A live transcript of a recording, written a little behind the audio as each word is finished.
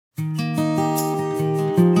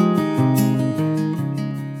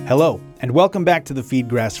Hello, and welcome back to the Feed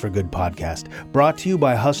Grass for Good podcast, brought to you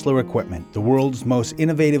by Hustler Equipment, the world's most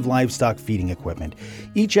innovative livestock feeding equipment.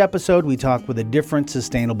 Each episode, we talk with a different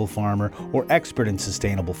sustainable farmer or expert in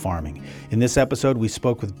sustainable farming. In this episode, we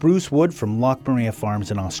spoke with Bruce Wood from Locmaria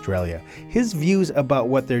Farms in Australia. His views about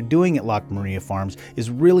what they're doing at Locmaria Farms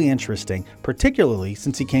is really interesting, particularly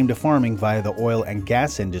since he came to farming via the oil and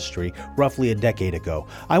gas industry roughly a decade ago.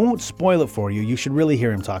 I won't spoil it for you. You should really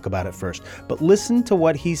hear him talk about it first. But listen to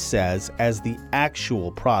what he says as the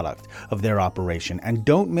actual product of their operation, and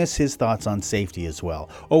don't miss his thoughts on safety as well.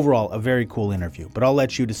 Overall, a very cool interview, but I'll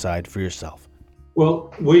let you decide for yourself.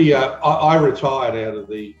 Well, I retired out of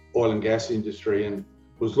the oil and gas industry and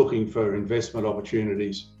was looking for investment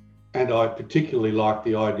opportunities, and I particularly liked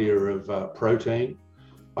the idea of protein.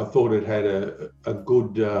 I thought it had a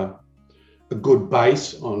good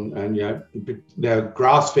base on, and now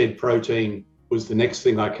grass-fed protein was the next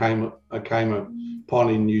thing I came upon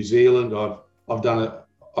in New Zealand. I've got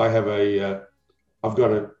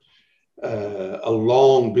a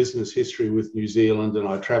long business history with New Zealand, and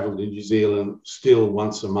I travelled in New Zealand still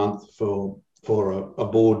once a month for a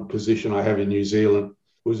board position I have in New Zealand.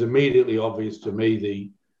 It was immediately obvious to me the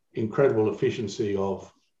incredible efficiency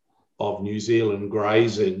of New Zealand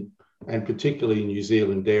grazing, and particularly New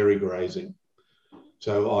Zealand dairy grazing.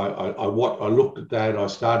 So I looked at that. I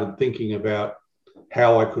started thinking about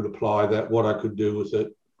how I could apply that, what I could do with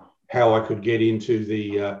it, how I could get into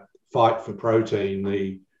the fight for protein.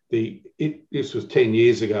 This was 10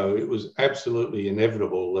 years ago. It was absolutely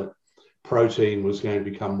inevitable that protein was going to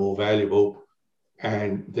become more valuable.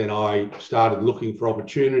 And then I started looking for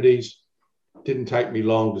opportunities. It didn't take me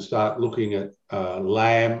long to start looking at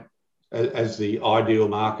lamb as the ideal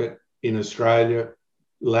market in Australia.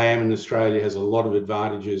 Lamb in Australia has a lot of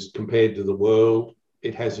advantages compared to the world.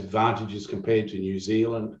 It has advantages compared to New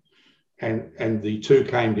Zealand. And the two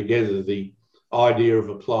came together, the idea of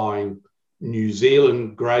applying New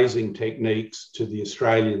Zealand grazing techniques to the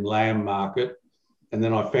Australian lamb market. And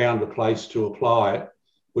then I found a place to apply it,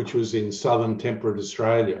 which was in southern temperate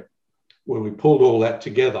Australia. When we pulled all that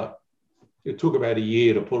together, it took about a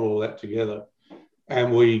year to pull all that together.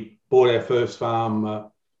 And we bought our first farm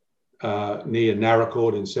near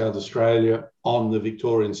Narracourt in South Australia, on the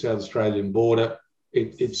Victorian-South Australian border.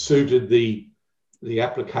 It suited the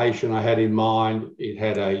application I had in mind. It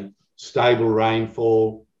had a stable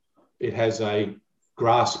rainfall. It has a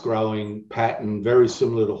grass growing pattern very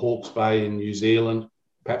similar to Hawke's Bay in New Zealand,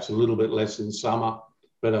 perhaps a little bit less in summer,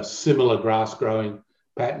 but a similar grass growing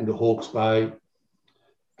pattern to Hawke's Bay.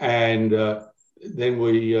 And then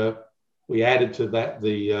we added to that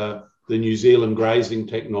the New Zealand grazing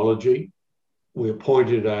technology. We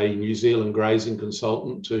appointed a New Zealand grazing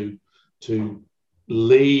consultant to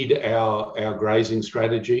lead our grazing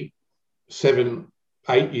strategy. 7-8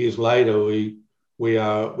 years later,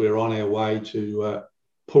 we're on our way to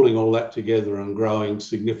pulling all that together and growing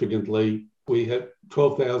significantly. We have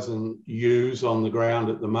 12,000 ewes on the ground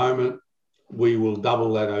at the moment. We will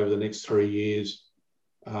double that over the next 3 years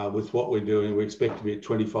with what we're doing. We expect to be at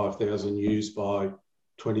 25,000 ewes by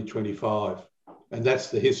 2025. And that's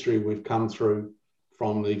the history we've come through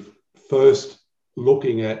from the first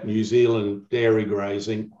looking at New Zealand dairy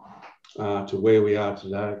grazing to where we are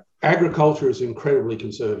today. Agriculture is incredibly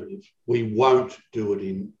conservative. We won't do it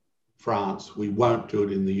in France. We won't do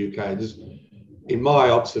it in the UK. In my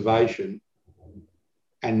observation,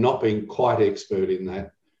 and not being quite expert in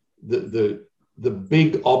that, the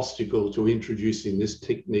big obstacle to introducing this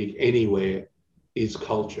technique anywhere is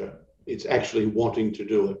culture. It's actually wanting to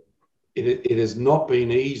do it. It has not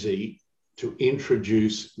been easy to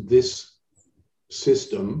introduce this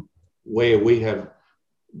system where we have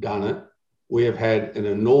done it. We have had an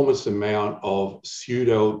enormous amount of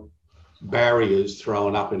pseudo barriers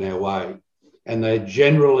thrown up in our way, and they're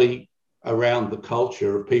generally around the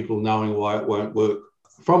culture of people knowing why it won't work.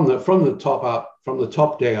 From the top up, from the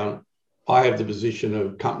top down, I have the position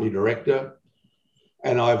of company director,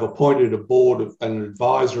 and I've appointed an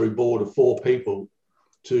advisory board of 4 people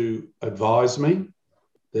to advise me.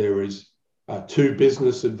 There is 2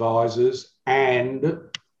 business advisors, and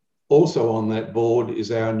also on that board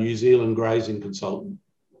is our New Zealand grazing consultant,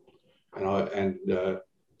 and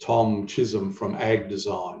Tom Chisholm from Ag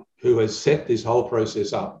Design, who has set this whole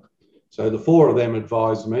process up. So the 4 of them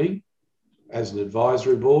advise me as an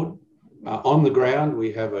advisory board. On the ground,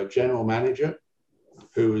 we have a general manager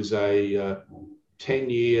who is a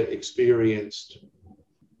 10-year experienced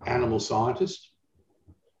animal scientist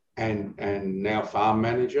and now farm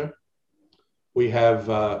manager. We have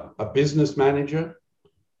a business manager,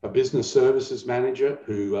 a business services manager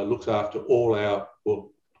who looks after all our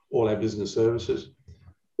business services.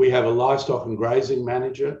 We have a livestock and grazing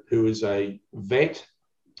manager who is a vet.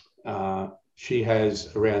 She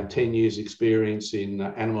has around 10 years experience in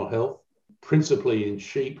animal health, principally in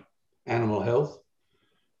sheep animal health.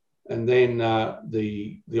 And then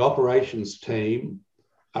the operations team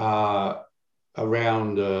are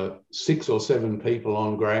around 6 or 7 people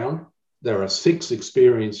on ground. There are 6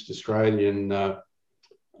 experienced Australian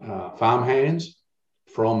farmhands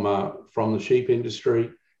from the sheep industry.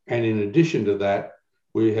 And in addition to that,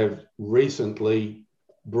 we have recently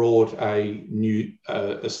brought a New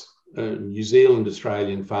Zealand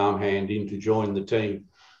Australian farmhand in to join the team.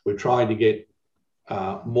 We're trying to get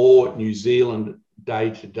more New Zealand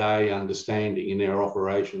day-to-day understanding in our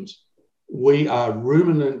operations. We are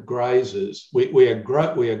ruminant grazers. We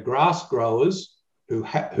are grass growers who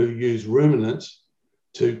use ruminants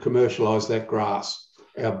to commercialise that grass.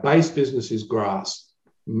 Our base business is grass.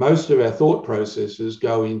 Most of our thought processes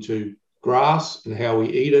go into grass and how we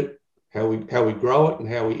eat it, how we grow it, and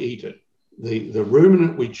how we eat it. The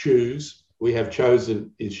ruminant we have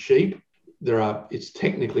chosen is sheep. It's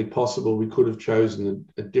technically possible we could have chosen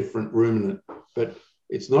a different ruminant, but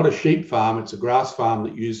it's not a sheep farm, it's a grass farm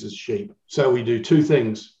that uses sheep. So we do 2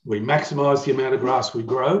 things. We maximise the amount of grass we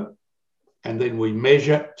grow, and then we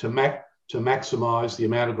measure to maximise the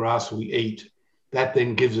amount of grass we eat. That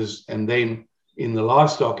then gives us, and then in the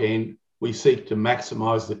livestock end, we seek to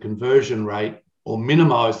maximise the conversion rate or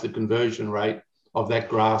minimise the conversion rate of that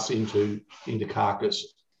grass into carcass.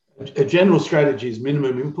 A general strategy is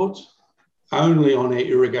minimum inputs. Only on our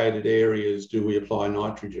irrigated areas do we apply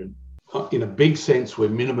nitrogen. In a big sense, we're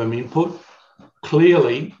minimum input.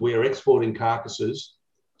 Clearly, we are exporting carcasses,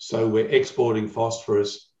 so we're exporting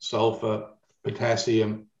phosphorus, sulfur,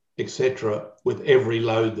 potassium, etc., with every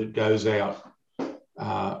load that goes out.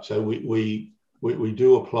 So we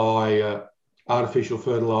do apply artificial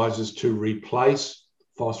fertilizers to replace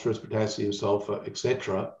phosphorus, potassium, sulfur,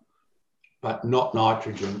 etc., but not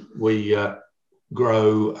nitrogen. We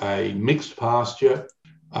grow a mixed pasture,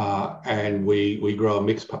 and we grow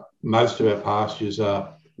most of our pastures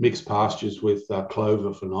are mixed pastures with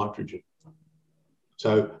clover for nitrogen.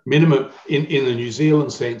 So minimum, in the New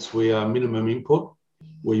Zealand sense, we are minimum input.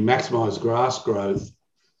 We maximise grass growth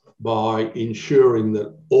by ensuring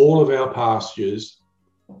that all of our pastures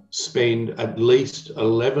spend at least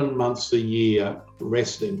 11 months a year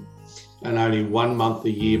resting and only 1 month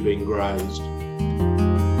a year being grazed.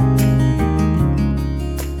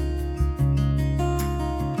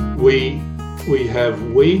 We have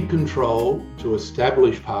weed control to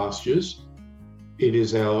establish pastures. It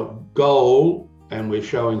is our goal, and we're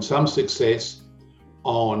showing some success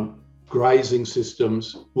on grazing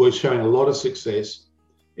systems. We're showing a lot of success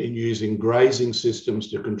in using grazing systems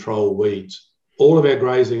to control weeds. All of our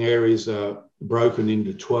grazing areas are broken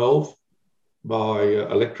into 12 by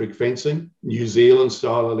electric fencing, New Zealand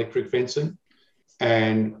style electric fencing,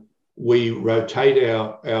 and we rotate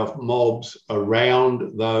our mobs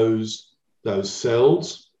around those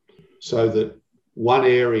cells so that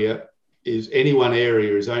any one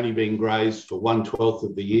area is only being grazed for 1/12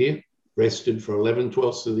 of the year, rested for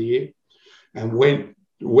 11/12 of the year. And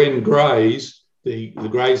when grazed, the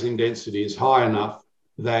grazing density is high enough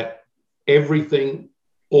that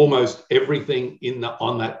almost everything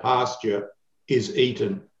on that pasture is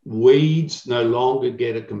eaten. Weeds no longer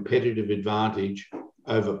get a competitive advantage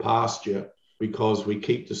over pasture because we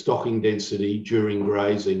keep the stocking density during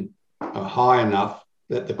grazing high enough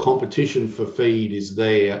that the competition for feed is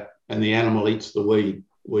there and the animal eats the weed.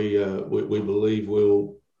 We believe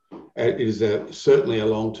it is certainly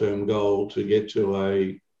a long-term goal to get to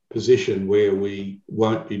a position where we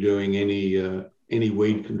won't be doing any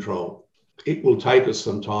weed control. It will take us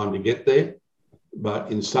some time to get there,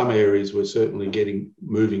 but in some areas we're certainly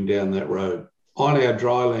moving down that road. On our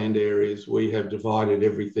dryland areas, we have divided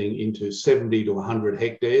everything into 70 to 100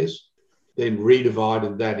 hectares, then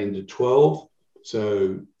redivided that into 12.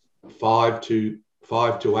 So 5 to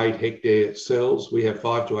 8 hectare cells. We have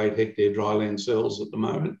 5 to 8 hectare dryland cells at the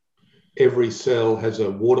moment. Every cell has a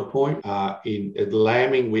water point. At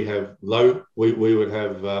lambing, we would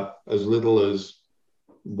have as little as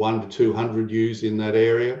 1 to 200 ewes in that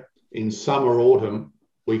area. In summer, autumn,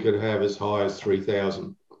 we could have as high as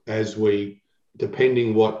 3,000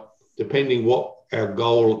 depending what our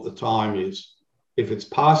goal at the time is. If it's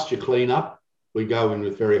pasture cleanup, we go in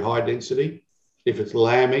with very high density. If it's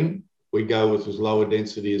lambing, we go with as low a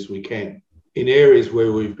density as we can. In areas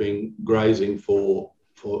where we've been grazing for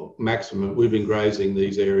maximum, we've been grazing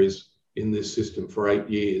these areas in this system for 8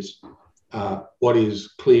 years. What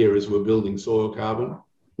is clear is we're building soil carbon.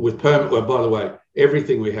 By the way,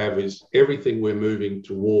 everything we're moving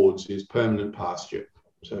towards is permanent pasture.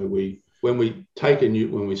 So when we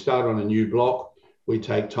start on a new block, we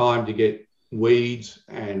take time to get weeds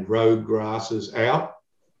and road grasses out.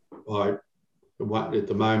 At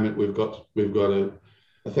the moment, we've got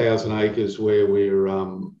 1,000 acres where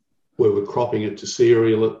we're cropping it to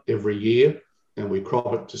cereal every year, and we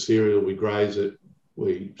crop it to cereal, we graze it,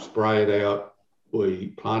 we spray it out, we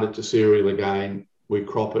plant it to cereal again, we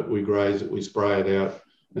crop it, we graze it, we spray it out,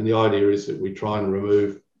 and the idea is that we try and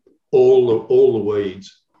remove all the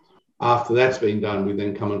weeds. After that's been done, we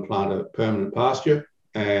then come and plant a permanent pasture,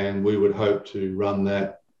 and we would hope to run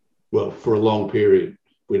that, for a long period.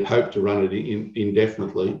 We'd hope to run it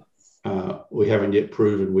indefinitely. We haven't yet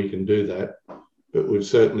proven we can do that, but we've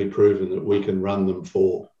certainly proven that we can run them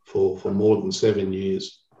for more than 7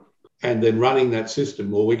 years. And then running that system,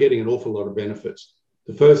 we're getting an awful lot of benefits.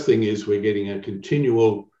 The first thing is we're getting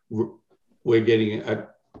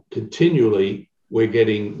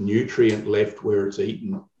nutrient left where it's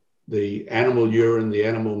eaten. The animal urine, the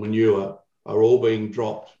animal manure are all being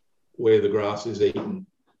dropped where the grass is eaten.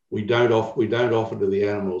 We don't offer to the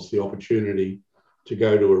animals the opportunity to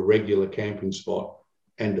go to a regular camping spot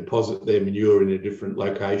and deposit their manure in a different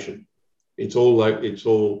location. It's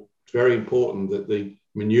very important that the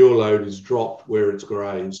manure load is dropped where it's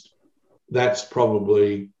grazed. That's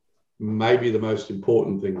probably maybe the most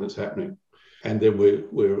important thing that's happening. And then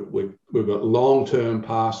we've got long-term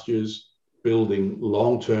pastures, building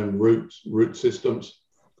long-term root systems,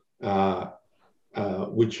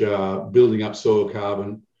 which are building up soil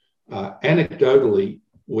carbon. Anecdotally,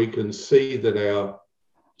 we can see that our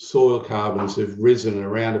soil carbons have risen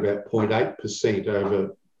around about 0.8%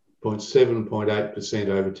 over 0.8%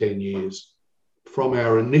 over 10 years. From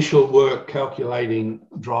our initial work calculating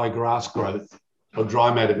dry grass growth or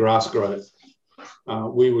dry matter grass growth,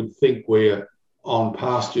 we would think we're on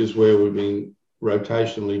pastures where we've been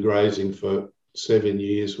rotationally grazing for 7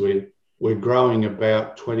 years. We're growing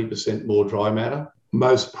about 20% more dry matter,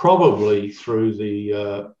 most probably through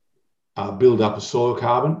the build up of soil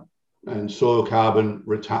carbon, and soil carbon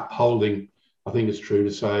holding. I think it's true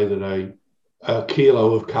to say that a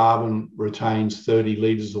kilo of carbon retains 30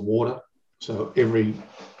 litres of water. So every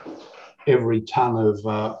ton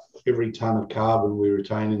of carbon we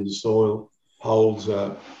retain in the soil holds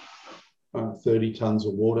 30 tonnes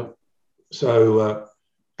of water. So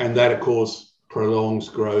and that of course prolongs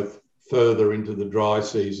growth further into the dry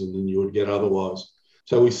season than you would get otherwise.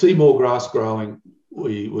 So we see more grass growing.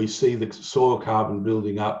 We see the soil carbon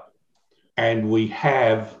building up, and we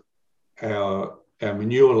have our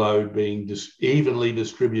manure load being evenly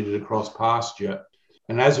distributed across pasture.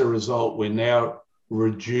 And as a result, we're now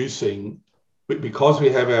reducing, because we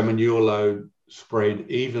have our manure load spread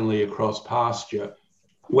evenly across pasture,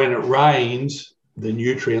 when it rains, the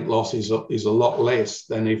nutrient loss is a lot less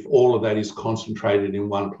than if all of that is concentrated in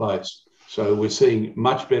one place. So we're seeing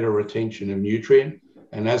much better retention of nutrient.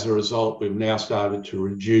 And as a result, we've now started to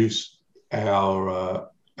reduce our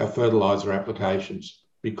fertiliser applications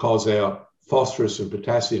because our phosphorus and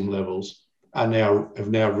potassium levels have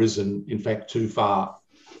now risen, in fact, too far.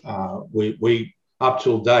 We up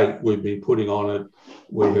till date, we've been putting on it.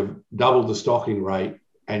 We have doubled the stocking rate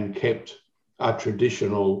and kept a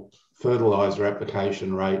traditional fertiliser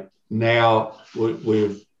application rate. Now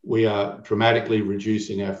we are dramatically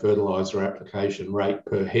reducing our fertiliser application rate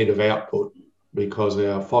per head of output because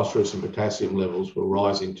our phosphorus and potassium levels were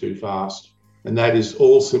rising too fast. And that is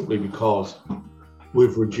all simply because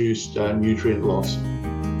we've reduced nutrient loss.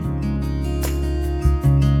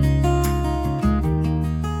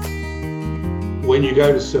 When you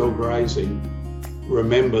go to cell grazing,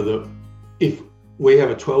 remember that if we have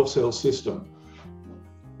a 12-cell system,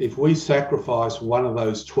 if we sacrifice one of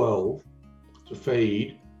those 12 to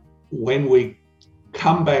feed, when we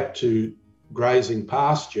come back to grazing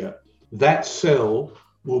pasture, that cell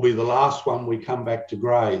will be the last one we come back to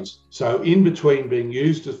graze. So in between being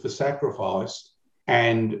used for sacrifice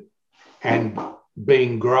and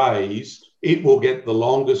being grazed, it will get the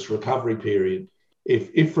longest recovery period.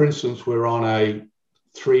 If for instance, we're on a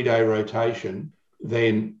 3-day rotation,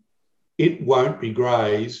 then it won't be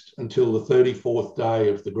grazed until the 34th day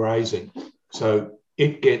of the grazing. So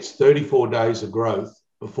it gets 34 days of growth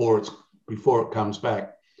before it comes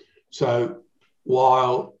back. So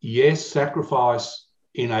while, yes, sacrifice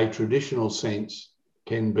in a traditional sense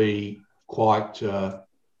can be quite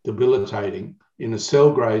debilitating, in a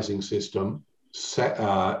cell grazing system,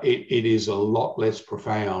 it is a lot less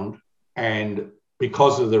profound, and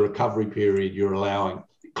because of the recovery period you're allowing.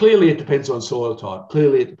 Clearly, it depends on soil type.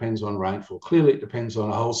 Clearly, it depends on rainfall. Clearly, it depends on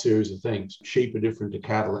a whole series of things. Sheep are different to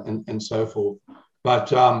cattle and so forth.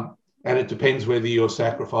 But and it depends whether you're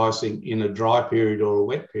sacrificing in a dry period or a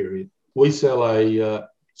wet period. We sell a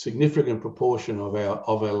significant proportion of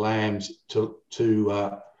our lambs to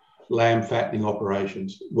lamb fattening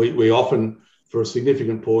operations. We often, for a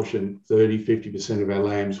significant portion, 30-50% of our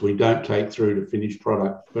lambs, we don't take through to finished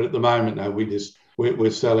product. But at the moment, no,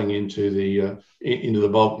 we're selling into the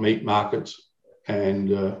bulk meat markets,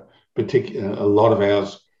 and particularly a lot of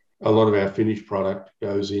our finished product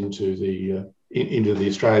goes into the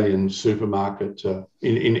Australian supermarket,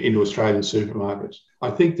 into Australian supermarkets.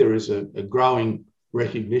 I think there is a growing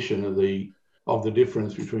recognition of the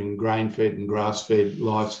difference between grain-fed and grass-fed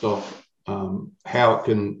livestock, how it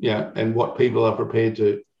can, and what people are prepared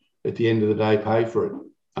to, at the end of the day, pay for it.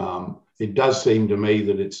 It does seem to me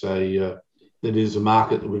that that is a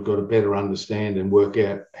market that we've got to better understand and work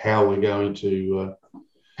out how we're going to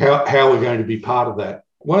be part of that.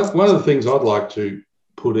 One of the things I'd like to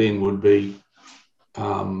put in would be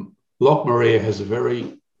Locmaria has a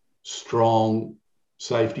very strong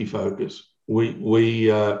safety focus. We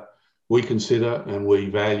consider and we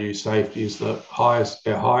value safety as our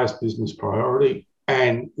highest business priority,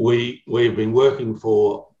 and we've been working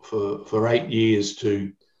for 8 years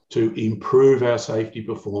to improve our safety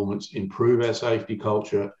performance, improve our safety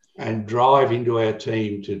culture, and drive into our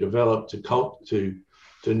team to develop, to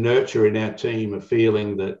nurture in our team a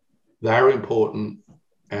feeling that they're important,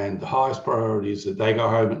 and the highest priority is that they go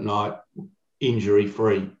home at night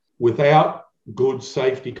injury-free. Without good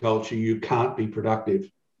safety culture, you can't be productive.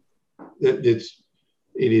 Those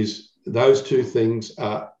two things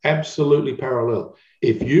are absolutely parallel.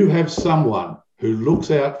 If you have someone who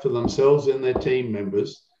looks out for themselves and their team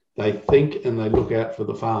members, they think and they look out for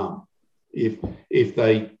the farm. If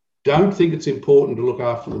they don't think it's important to look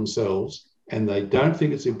after themselves and they don't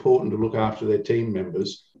think it's important to look after their team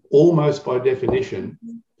members, almost by definition,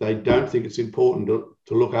 they don't think it's important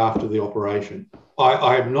to look after the operation.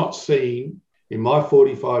 I have not seen, in my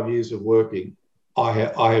 45 years of working, I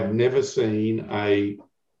have never seen a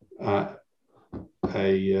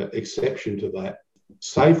exception to that.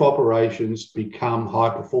 Safe operations become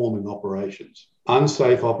high-performing operations.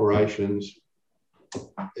 Unsafe operations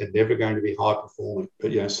are never going to be high-performing.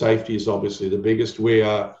 But safety is obviously the biggest. We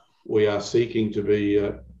are seeking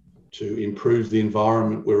to improve the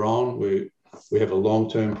environment we're on. We have a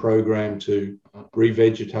long-term program to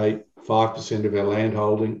revegetate 5% of our land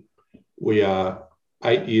holding. We are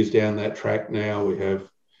 8 years down that track now. We have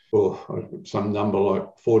some number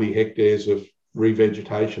like 40 hectares of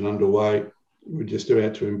revegetation underway. We're just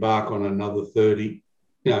about to embark on another 30.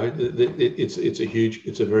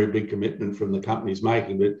 It's a very big commitment from the company's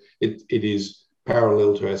making, but it is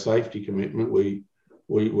parallel to our safety commitment. We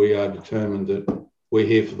are determined that we're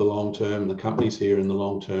here for the long term. The company's here in the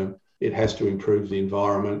long term. It has to improve the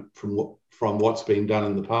environment from what's been done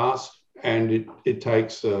in the past, and it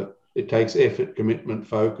takes effort, commitment,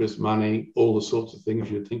 focus, money, all the sorts of things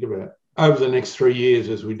you'd think about. Over the next 3 years,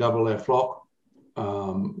 as we double our flock,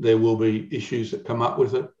 there will be issues that come up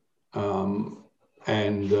with it, but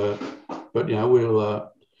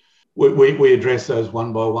we address those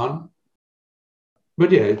one by one.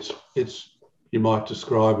 But it's you might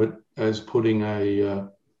describe it as putting a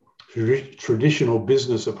traditional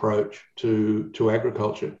business approach to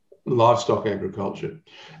agriculture, livestock agriculture.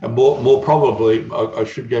 And more probably, I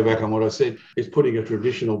should go back on what I said, is putting a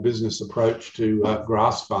traditional business approach to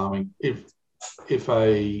grass farming. If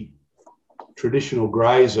a traditional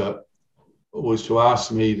grazer was to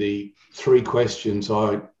ask me the 3 questions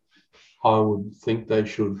I would think they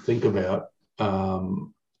should think about, I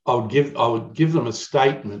would give them a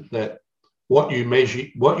statement that what you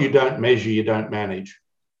don't measure, you don't manage.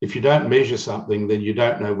 If you don't measure something, then you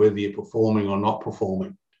don't know whether you're performing or not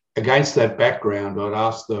performing. Against that background, I'd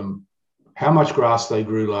ask them how much grass they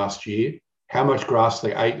grew last year, how much grass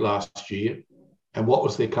they ate last year, and what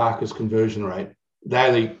was their carcass conversion rate.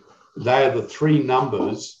 They are the 3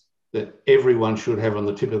 numbers that everyone should have on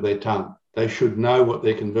the tip of their tongue. They should know what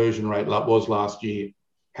their conversion rate was last year,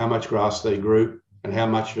 how much grass they grew, and how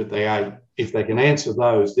much of it they ate. If they can answer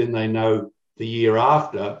those, then they know the year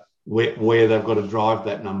after where they've got to drive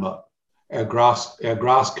that number. Our grass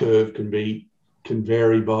curve can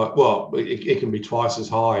vary by, it can be twice as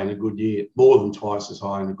high in a good year, more than twice as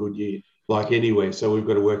high in a good year, like anywhere. So we've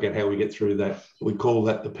got to work out how we get through that. We call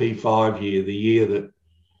that the P5 year, the year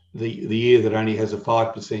that only has a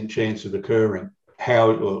 5% chance of occurring.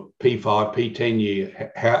 Or P5, P10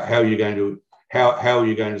 year, how are you going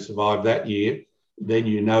to survive that year? Then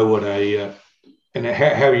you know what and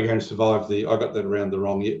how are you going to survive I got that around the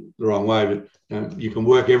wrong way, but you can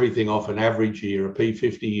work everything off an average year, a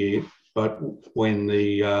P50 year, but when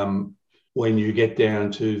the when you get down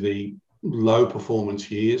to the low performance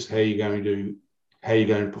years, how you're going to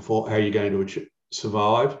perform, how you're going to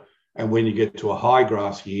survive, and when you get to a high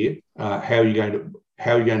grass year, how you're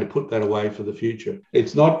going to put that away for the future.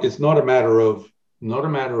 It's not a matter of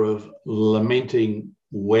lamenting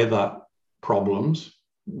weather problems.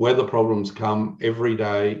 Weather problems come every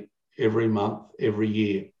day, every month, every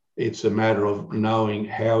year. It's a matter of knowing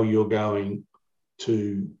how you're going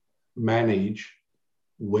to manage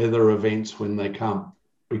weather events when they come,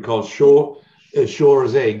 because as sure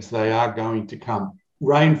as eggs, they are going to come.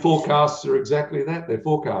 Rain forecasts are exactly that. They're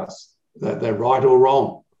forecasts. They're right or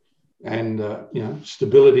wrong. And,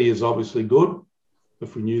 stability is obviously good.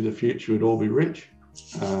 If we knew the future, we'd all be rich.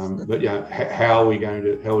 But how are we going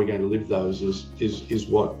to live those is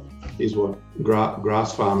what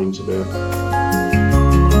grass farming's about.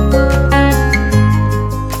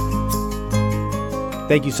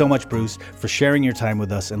 Thank you so much, Bruce, for sharing your time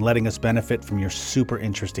with us and letting us benefit from your super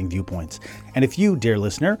interesting viewpoints. And if you, dear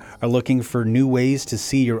listener, are looking for new ways to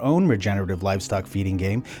see your own regenerative livestock feeding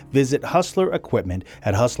game, visit Hustler Equipment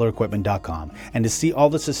at hustlerequipment.com. And to see all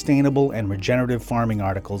the sustainable and regenerative farming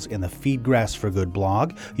articles in the Feed Grass for Good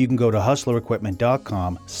blog, you can go to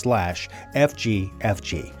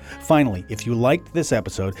hustlerequipment.com/FGFG. Finally, if you liked this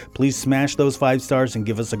episode, please smash those 5 stars and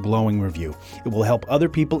give us a glowing review. It will help other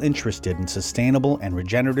people interested in sustainable and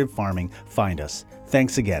regenerative farming find us.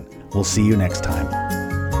 Thanks again. We'll see you next time.